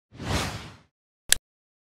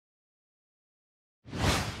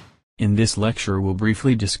In this lecture we'll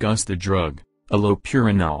briefly discuss the drug,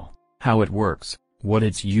 allopurinol, how it works, what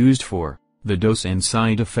it's used for, the dose and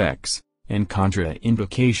side effects, and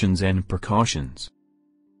contraindications and precautions.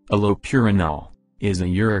 Allopurinol is a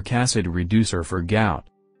uric acid reducer for gout.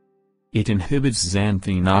 It inhibits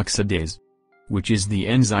xanthine oxidase, which is the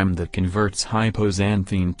enzyme that converts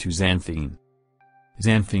hypoxanthine to xanthine.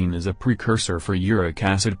 Xanthine is a precursor for uric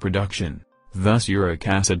acid production, thus uric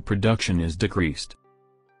acid production is decreased.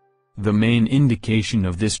 The main indication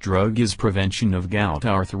of this drug is prevention of gout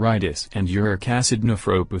arthritis and uric acid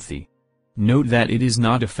nephropathy. Note that it is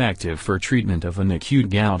not effective for treatment of an acute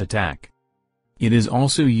gout attack. It is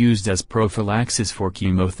also used as prophylaxis for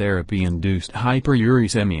chemotherapy-induced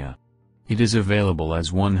hyperuricemia. It is available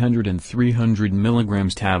as 100 and 300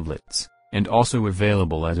 mg tablets, and also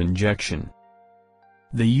available as injection.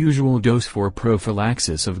 The usual dose for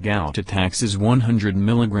prophylaxis of gout attacks is 100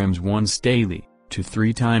 mg once daily, to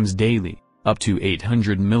 3 times daily, up to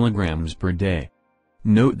 800 mg per day.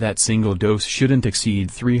 Note that single dose shouldn't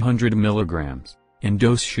exceed 300 mg, and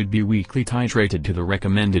dose should be weekly titrated to the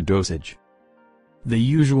recommended dosage. The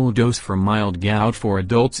usual dose for mild gout for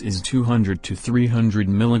adults is 200 to 300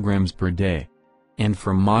 mg per day, and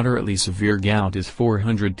for moderately severe gout is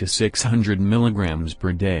 400 to 600 mg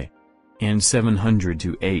per day, and 700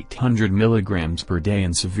 to 800 mg per day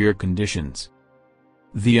in severe conditions.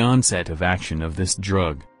 The onset of action of this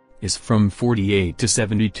drug is from 48 to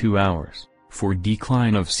 72 hours, for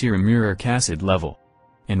decline of serum uric acid level,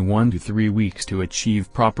 and 1 to 3 weeks to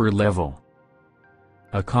achieve proper level.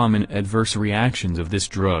 A common adverse reactions of this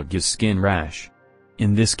drug is skin rash.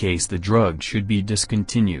 In this case the drug should be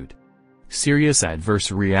discontinued. Serious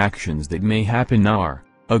adverse reactions that may happen are,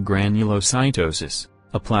 agranulocytosis,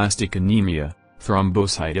 aplastic anemia,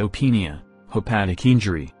 thrombocytopenia, hepatic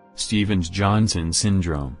injury, Stevens-Johnson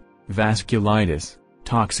syndrome, vasculitis,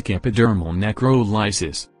 toxic epidermal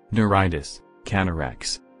necrolysis, neuritis,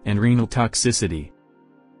 cataracts, and renal toxicity.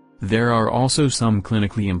 There are also some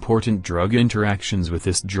clinically important drug interactions with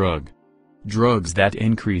this drug. Drugs that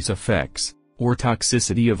increase effects, or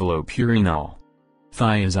toxicity of allopurinol.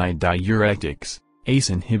 Thiazide diuretics, ACE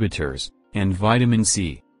inhibitors, and vitamin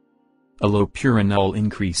C. Allopurinol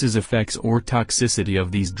increases effects or toxicity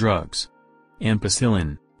of these drugs.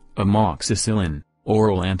 Ampicillin, amoxicillin,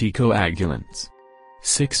 oral anticoagulants.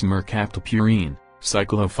 6-mercaptopurine,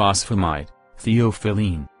 cyclophosphamide,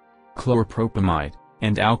 theophylline, chloropropamide,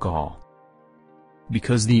 and alcohol.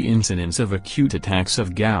 Because the incidence of acute attacks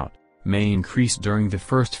of gout may increase during the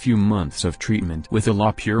first few months of treatment with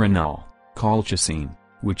allopurinol, colchicine,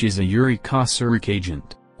 which is a uricosuric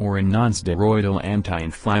agent, or a nonsteroidal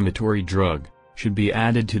anti-inflammatory drug, should be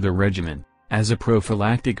added to the regimen, as a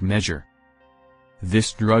prophylactic measure.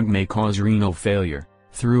 This drug may cause renal failure,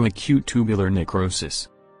 through acute tubular necrosis.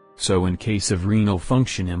 So in case of renal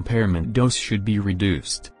function impairment dose should be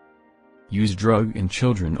reduced. Use drug in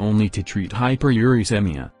children only to treat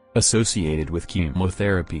hyperuricemia, associated with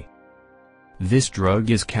chemotherapy. This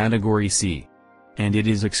drug is category C. And it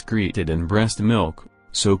is excreted in breast milk,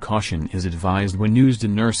 so caution is advised when used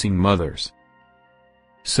in nursing mothers.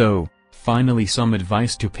 So, finally some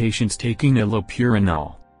advice to patients taking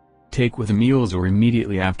allopurinol. Take with meals or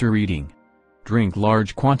immediately after eating. Drink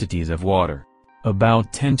large quantities of water,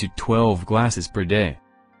 about 10 to 12 glasses per day.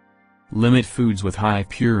 Limit foods with high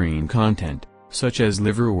purine content, such as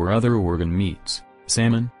liver or other organ meats,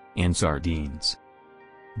 salmon, and sardines.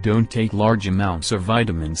 Don't take large amounts of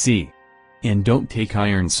vitamin C. And don't take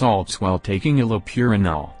iron salts while taking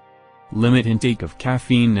allopurinol. Limit intake of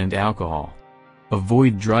caffeine and alcohol.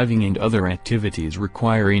 Avoid driving and other activities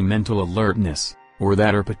requiring mental alertness, or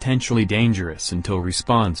that are potentially dangerous until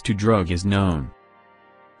response to drug is known.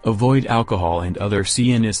 Avoid alcohol and other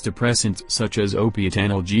CNS depressants such as opiate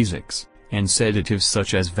analgesics, and sedatives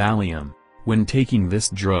such as Valium, when taking this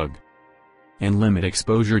drug. And limit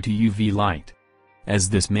exposure to UV light, as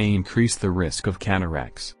this may increase the risk of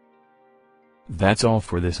cataracts. That's all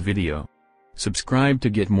for this video. Subscribe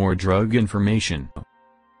to get more drug information.